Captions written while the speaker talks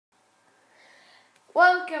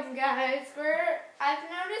welcome, guys. I've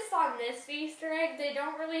noticed on this Easter egg, they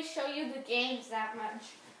don't really show you the games that much.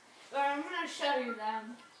 But I'm going to show you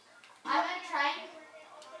them. I've been trying...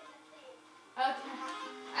 Okay.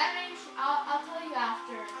 I'll tell you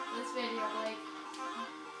after this video. Like,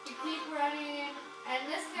 you keep running, and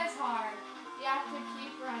this gets hard. You have to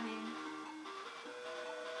keep running.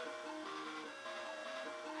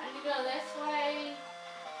 And you go this way,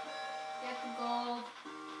 get the gold.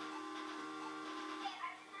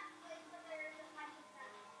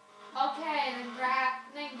 Okay,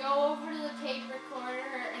 then go over to the tape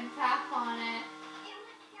recorder and tap on it.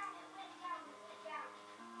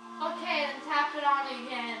 Okay, then tap it on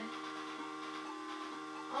again.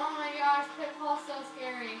 Oh my gosh, Pitfall's so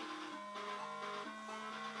scary.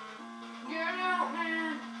 Get out,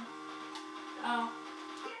 man. Oh.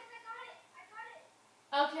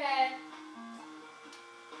 Okay.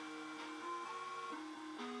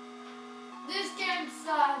 This game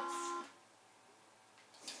sucks.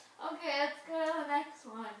 Okay, let's go to the next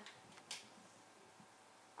one.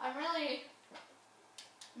 I'm really...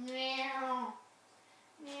 Meow.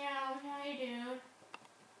 Meow, hi dude.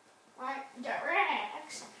 What?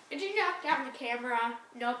 Rex? Did you knock down the camera?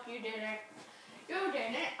 Nope, you didn't. You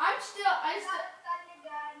didn't. I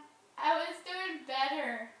was doing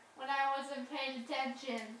better when I wasn't paying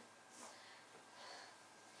attention.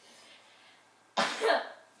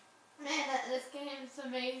 Man, this game's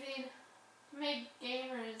amazing. Make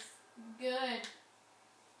gamers good.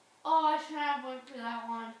 Oh, I should have went through that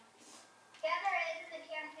one. Yeah, there is in the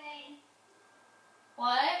campaign.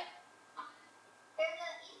 What? There's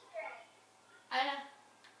an Easter egg. I know.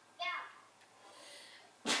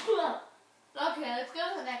 Yeah. Okay, let's go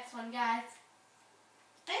to the next one, guys.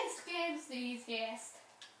 This game's the easiest.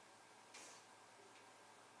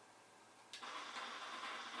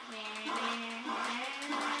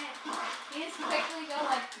 You just quickly go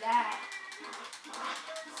like that.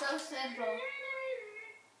 So simple.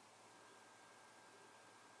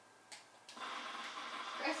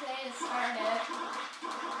 First I need to start it.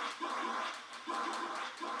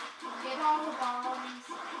 Get all the bombs.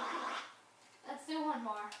 Let's do one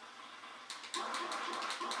more.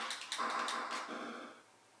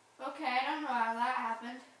 Okay, I don't know how that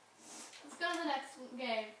happened. Let's go to the next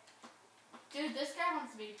game. Dude, this guy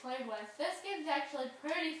wants to be played with. This game's actually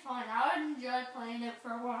pretty fun. I would enjoy playing it for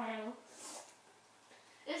a while.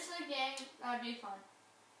 This is a game that would be fun.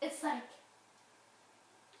 It's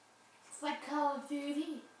like Call of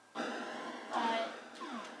Duty. But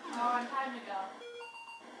long time ago.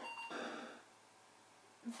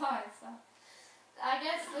 Fine, so I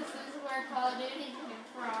guess this is where Call of Duty came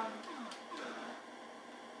from.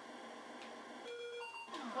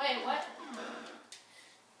 Wait, what?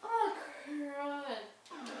 Oh, crud.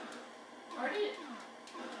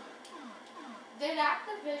 Did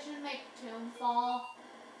Activision make Tomb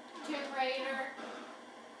Raider?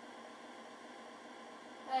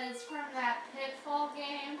 That is from that Pitfall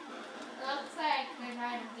game. It looks like they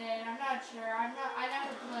might have did. I'm not sure. I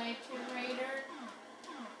never played Tomb Raider.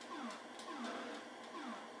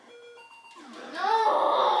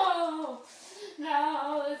 No! No,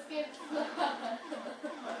 this game sucks.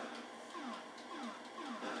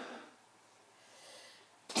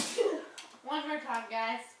 One more time,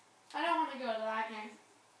 guys. I don't want to go to that game.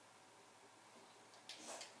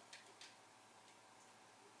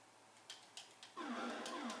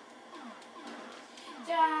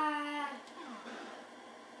 Dad!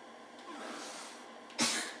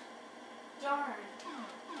 Darn.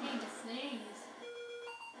 I need to sneeze.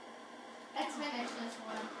 Let's finish this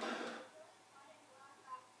one.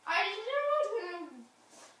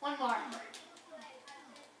 One more.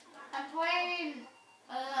 I'm playing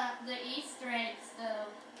the Easter egg still.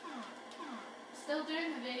 Still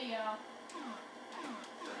doing the video.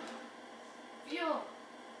 Fuel.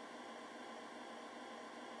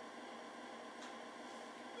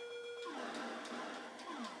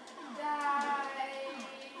 Die.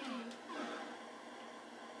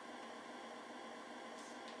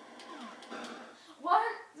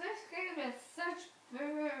 What? This game is such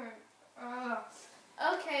big.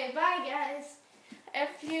 Okay, bye guys.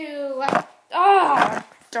 If you like,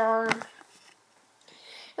 darn. If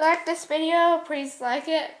you like this video, please like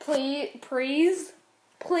it. Please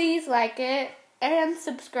like it and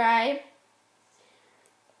subscribe.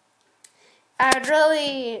 I'd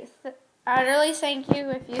really thank you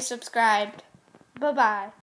if you subscribed. Bye bye.